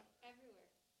it loud.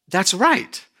 That's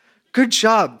right. Good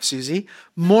job, Susie.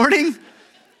 Morning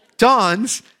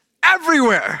dawns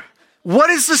everywhere. What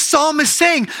is the psalmist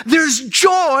saying? There's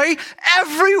joy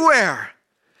everywhere.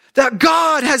 That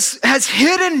God has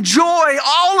hidden joy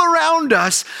all around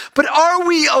us, but are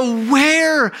we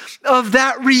aware of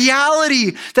that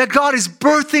reality that God is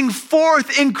birthing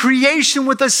forth in creation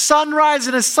with a sunrise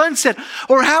and a sunset?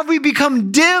 Or have we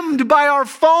become dimmed by our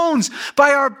phones,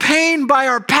 by our pain, by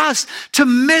our past to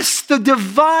miss the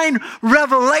divine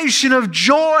revelation of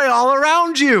joy all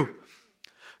around you?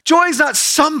 Joy is not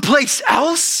someplace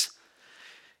else.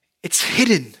 It's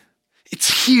hidden.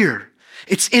 It's here.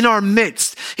 It's in our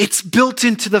midst. It's built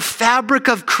into the fabric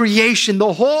of creation.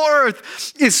 The whole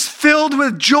earth is filled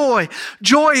with joy.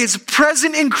 Joy is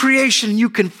present in creation. You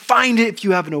can find it if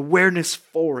you have an awareness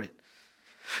for it.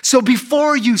 So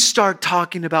before you start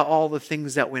talking about all the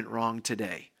things that went wrong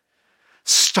today,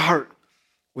 start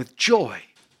with joy.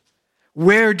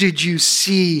 Where did you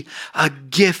see a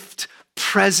gift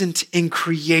present in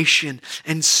creation?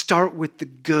 And start with the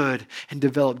good and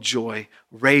develop joy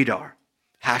radar.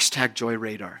 Hashtag joy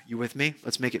radar. You with me?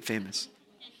 Let's make it famous.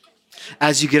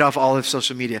 As you get off all of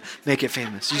social media, make it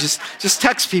famous. You just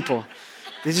text people.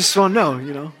 They just won't know,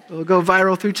 It'll go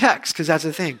viral through text because that's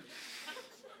the thing.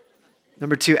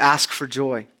 Number 2, ask for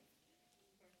joy.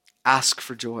 Ask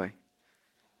for joy.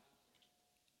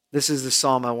 This is the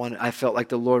psalm I felt like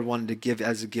the Lord wanted to give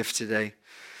as a gift today.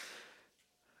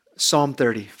 Psalm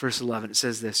 30, verse 11, it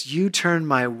says this: "You turn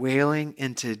my wailing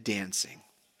into dancing.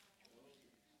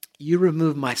 You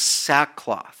remove my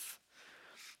sackcloth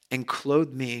and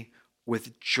clothe me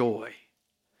with joy,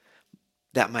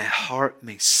 that my heart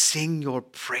may sing your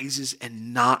praises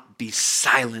and not be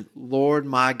silent. Lord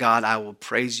my God, I will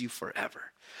praise you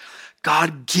forever."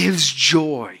 God gives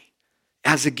joy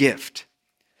as a gift,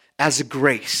 as a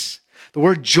grace. The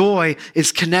word joy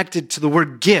is connected to the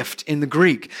word gift in the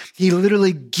Greek. He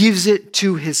literally gives it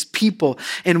to his people.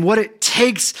 And what it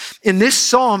takes in this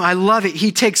psalm, I love it.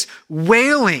 He takes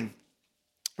wailing,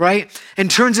 right, and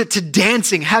turns it to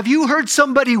dancing. Have you heard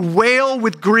somebody wail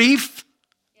with grief?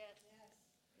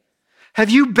 Have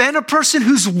you been a person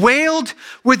who's wailed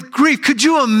with grief? Could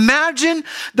you imagine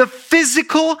the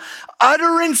physical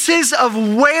utterances of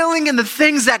wailing and the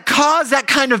things that cause that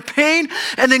kind of pain,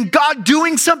 and then God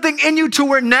doing something in you to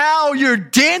where now you're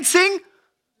dancing?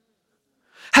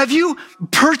 Have you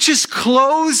purchased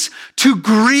clothes to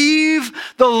grieve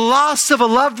the loss of a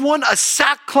loved one? A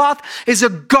sackcloth is a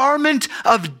garment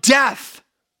of death.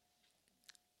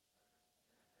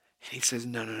 And he says,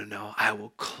 no, I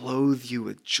will clothe you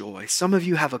with joy. Some of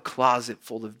you have a closet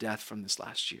full of death from this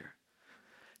last year.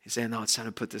 He's saying, no, it's time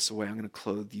to put this away. I'm going to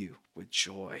clothe you with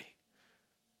joy.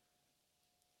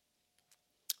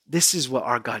 This is what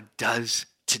our God does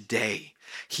today.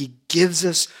 He gives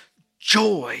us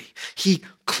joy. He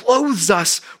clothes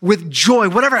us with joy.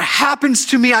 Whatever happens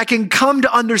to me, I can come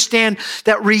to understand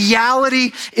that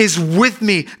reality is with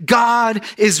me. God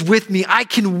is with me. I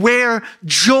can wear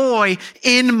joy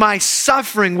in my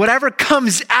suffering. Whatever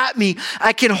comes at me,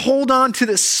 I can hold on to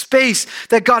the space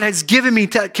that God has given me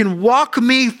that can walk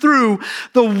me through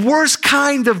the worst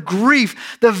kind of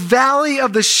grief, the valley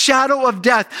of the shadow of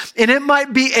death. And it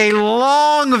might be a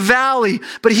long valley,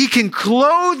 but he can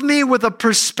clothe me with a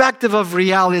perspective of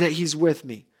reality that he's with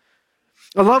me.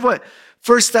 I love what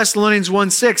 1 Thessalonians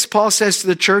 1:6, Paul says to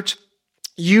the church,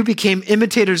 "You became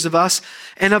imitators of us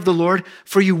and of the Lord,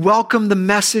 for you welcomed the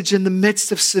message in the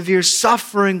midst of severe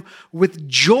suffering with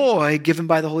joy given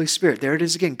by the Holy Spirit." There it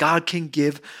is again. God can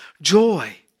give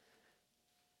joy.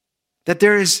 That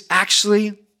there is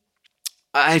actually,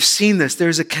 I've seen this,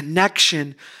 there's a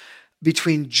connection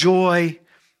between joy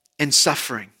and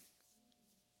suffering.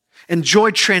 And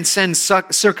joy transcends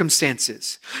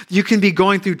circumstances. You can be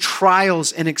going through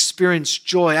trials and experience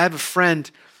joy. I have a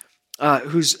friend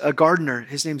who's a gardener.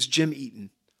 His name's Jim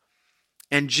Eaton.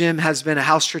 And Jim has been a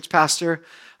house church pastor.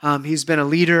 He's been a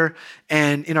leader.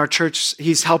 And in our church,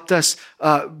 he's helped us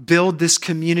build this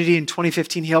community. In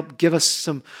 2015, he helped give us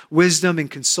some wisdom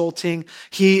and consulting.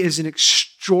 He is an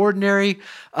extraordinary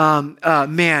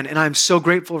man. And I'm so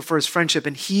grateful for his friendship.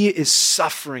 And he is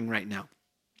suffering right now.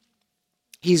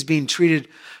 He's being treated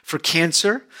for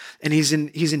cancer, and he's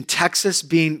in Texas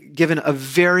being given a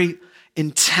very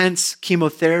intense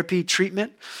chemotherapy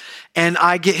treatment. And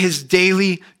I get his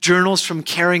daily journals from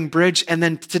Caring Bridge. And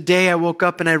then today I woke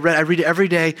up and I read it every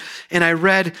day, and I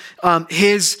read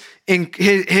his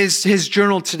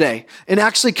journal today. And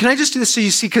actually, can I just do this so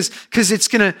you see, because it's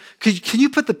gonna, can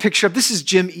you put the picture up? This is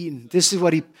Jim Eaton. This is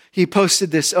what he posted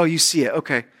this. Oh, you see it,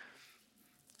 okay.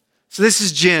 So this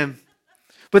is Jim.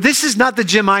 But this is not the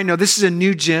Jim I know. This is a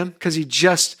new Jim because he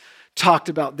just talked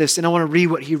about this, and I want to read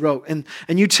what he wrote. And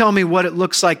you tell me what it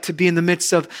looks like to be in the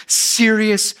midst of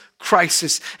serious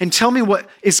crisis, and tell me what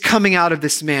is coming out of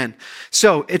this man.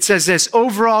 So it says this: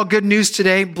 overall good news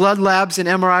today. Blood labs and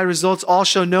MRI results all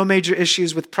show no major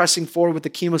issues with pressing forward with the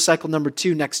chemo cycle number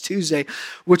 2 next Tuesday,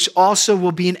 which also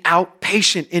will be an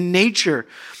outpatient in nature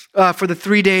for the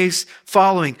 3 days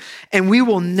following. And we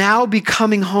will now be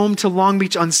coming home to Long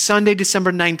Beach on Sunday,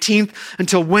 December 19th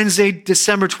until Wednesday,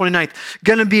 December 29th.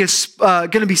 Gonna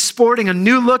be sporting a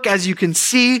new look, as you can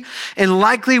see, and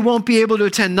likely won't be able to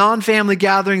attend non-family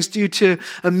gatherings due to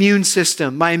my immune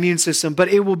system. But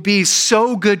it will be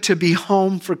so good to be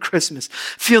home for Christmas,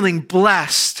 feeling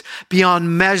blessed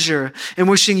beyond measure, and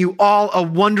wishing you all a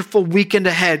wonderful weekend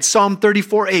ahead. Psalm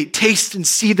 34:8, taste and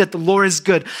see that the Lord is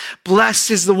good.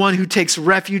 Blessed is the one who takes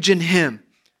refuge in him.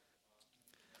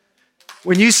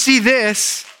 When you see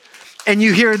this and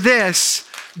you hear this,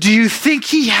 do you think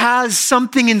he has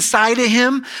something inside of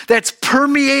him that's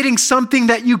permeating something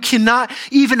that you cannot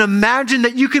even imagine,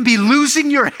 that you can be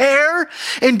losing your hair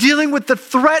and dealing with the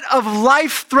threat of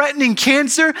life-threatening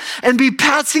cancer and be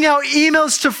passing out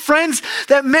emails to friends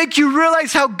that make you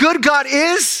realize how good God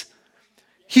is?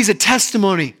 He's a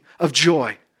testimony of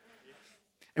joy.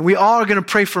 And we all are going to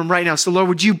pray for him right now. So Lord,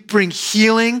 would you bring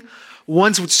healing?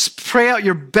 Would pray out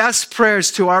your best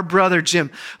prayers to our brother,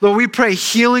 Jim. Lord, we pray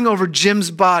healing over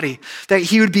Jim's body, that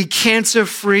he would be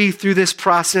cancer-free through this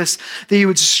process, that you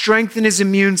would strengthen his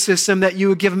immune system, that you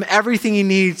would give him everything he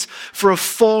needs for a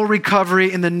full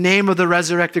recovery in the name of the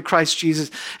resurrected Christ Jesus.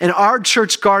 And our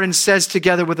church garden says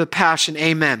together with a passion,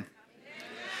 amen.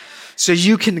 So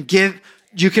you can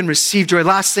receive joy.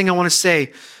 Last thing I want to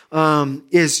say,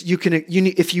 is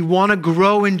if you want to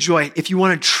grow in joy, if you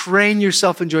want to train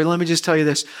yourself in joy, let me just tell you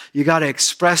this: you got to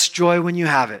express joy when you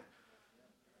have it,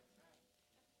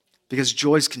 because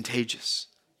joy is contagious.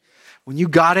 When you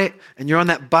got it and you're on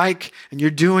that bike and you're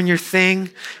doing your thing,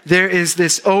 there is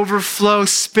this overflow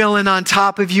spilling on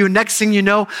top of you. Next thing you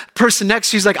know, the person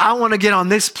next to you is like, I want to get on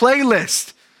this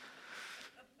playlist.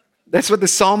 That's what the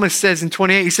psalmist says in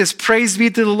 28. He says, praise be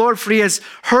to the Lord, for he has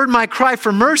heard my cry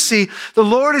for mercy. The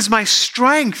Lord is my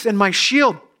strength and my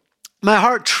shield. My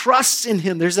heart trusts in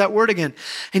him. There's that word again.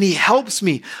 And he helps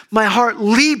me. My heart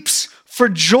leaps for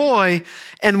joy,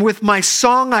 and with my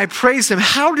song I praise him.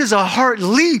 How does a heart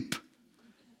leap?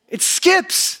 It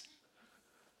skips.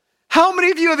 How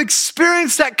many of you have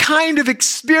experienced that kind of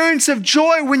experience of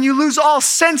joy when you lose all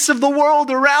sense of the world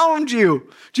around you?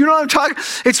 Do you know what I'm talking?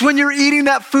 It's when you're eating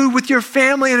that food with your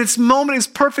family and its moment is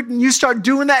perfect and you start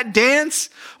doing that dance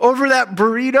over that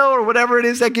burrito or whatever it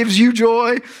is that gives you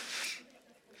joy.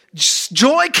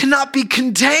 Joy cannot be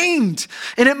contained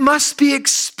and it must be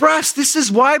expressed. This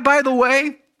is why, by the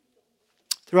way,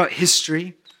 throughout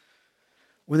history,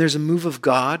 when there's a move of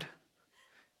God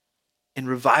and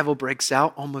revival breaks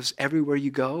out almost everywhere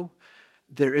you go,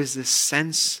 there is this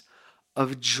sense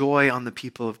of joy on the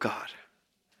people of God.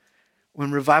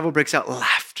 When revival breaks out,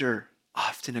 laughter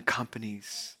often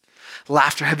accompanies.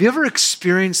 Laughter. Have you ever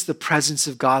experienced the presence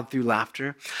of God through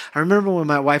laughter? I remember when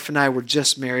my wife and I were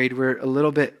just married. We're a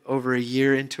little bit over a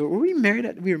year into it. Were we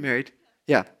married? We were married.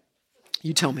 Yeah.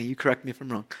 You tell me. You correct me if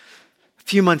I'm wrong. A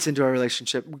few months into our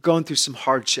relationship, we're going through some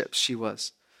hardships. She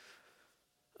was.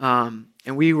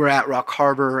 And we were at Rock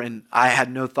Harbor, and I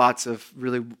had no thoughts of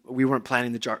really, we weren't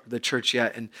planning the church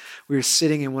yet, and we were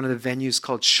sitting in one of the venues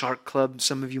called Shark Club.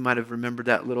 Some of you might have remembered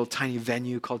that little tiny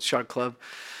venue called Shark Club.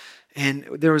 And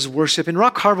there was worship, and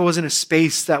Rock Harbor wasn't a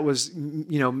space that was,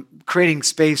 creating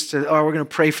space to, we're going to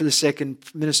pray for the sick and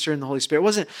minister in the Holy Spirit. It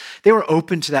wasn't, they were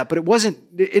open to that, but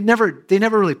they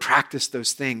never really practiced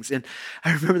those things. And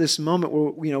I remember this moment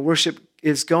where, worship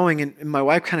is going, and my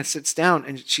wife kind of sits down,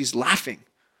 and she's laughing.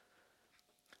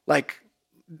 Like,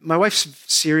 my wife's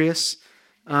serious,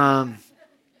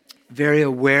 very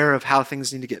aware of how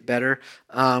things need to get better,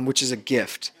 which is a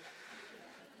gift.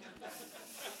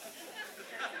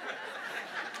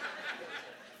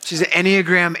 She's an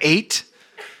Enneagram 8,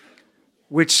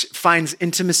 which finds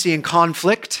intimacy in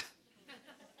conflict.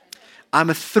 I'm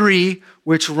a 3,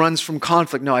 which runs from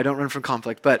conflict. No, I don't run from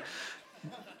conflict, but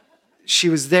she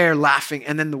was there laughing,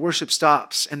 and then the worship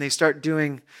stops, and they start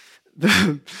doing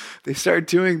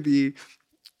the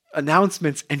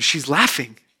announcements, and she's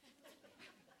laughing.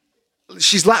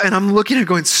 She's laughing, and I'm looking at her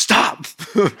going, stop.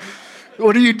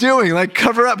 What are you doing? Like,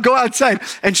 cover up, go outside.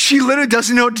 And she literally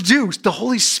doesn't know what to do. The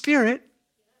Holy Spirit,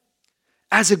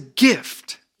 as a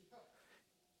gift,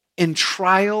 in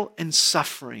trial and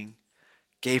suffering,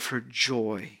 gave her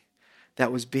joy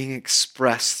that was being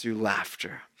expressed through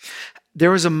laughter.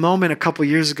 There was a moment a couple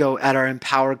years ago at our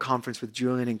Empower conference with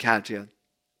Julian and Katya.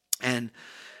 And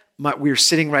we were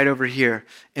sitting right over here,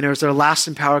 and it was our last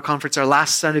Empower conference, our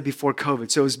last Sunday before COVID.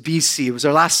 So it was BC. It was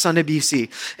our last Sunday BC.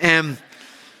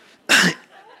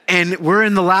 And we're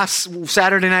in the last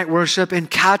Saturday night worship, and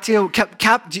Katya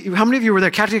how many of you were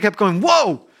there? Katya kept going,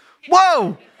 whoa,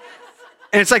 whoa.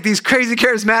 And it's like these crazy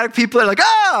charismatic people are like,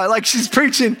 like she's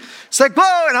preaching. It's like,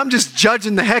 whoa, and I'm just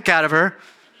judging the heck out of her.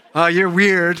 Oh, you're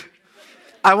weird.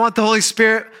 I want the Holy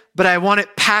Spirit, but I want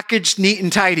it packaged neat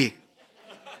and tidy.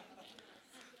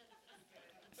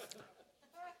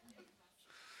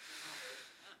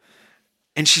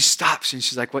 And she stops and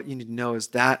she's like, what you need to know is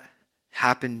that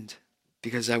happened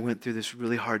because I went through this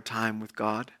really hard time with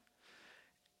God.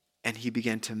 And he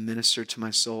began to minister to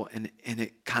my soul, and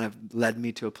it kind of led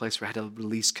me to a place where I had to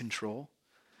release control.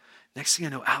 Next thing I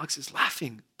know, Alex is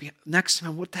laughing next to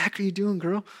me. What the heck are you doing,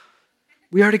 girl?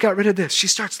 We already got rid of this. She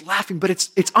starts laughing, but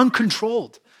it's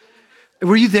uncontrolled.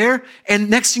 Were you there?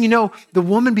 And next thing you know, the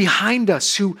woman behind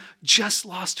us who just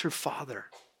lost her father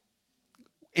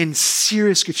in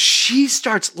serious grief, she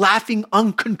starts laughing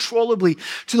uncontrollably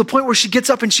to the point where she gets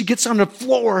up and she gets on the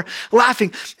floor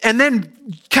laughing. And then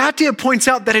Katya points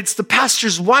out that it's the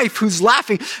pastor's wife who's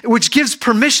laughing, which gives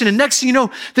permission. And next thing you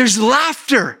know, there's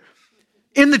laughter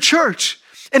in the church.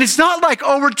 And it's not like,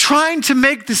 we're trying to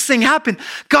make this thing happen.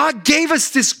 God gave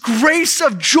us this grace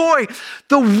of joy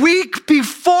the week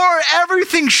before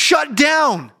everything shut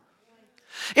down.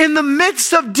 In the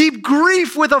midst of deep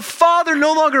grief with a father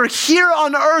no longer here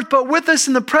on earth, but with us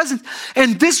in the presence.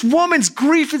 And this woman's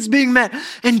grief is being met.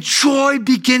 And joy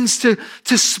begins to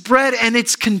spread, and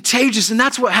it's contagious. And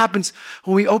that's what happens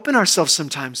when we open ourselves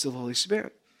sometimes to the Holy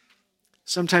Spirit.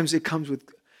 Sometimes it comes with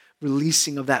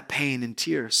releasing of that pain and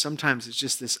tears. Sometimes it's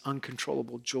just this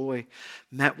uncontrollable joy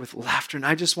met with laughter. And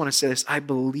I just want to say this. I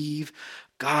believe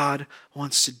God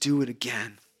wants to do it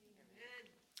again.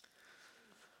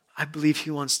 I believe he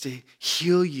wants to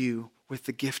heal you with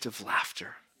the gift of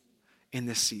laughter in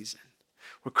this season,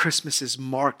 where Christmas is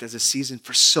marked as a season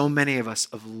for so many of us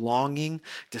of longing,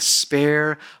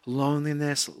 despair,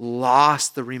 loneliness, loss,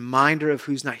 the reminder of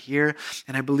who's not here.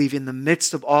 And I believe in the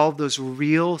midst of all of those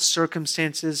real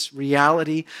circumstances,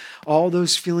 reality, all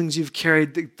those feelings you've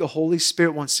carried, the Holy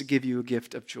Spirit wants to give you a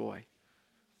gift of joy.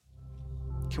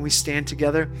 Can we stand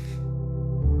together?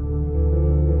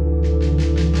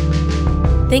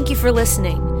 Thank you for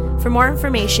listening. For more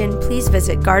information, please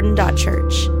visit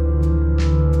garden.church.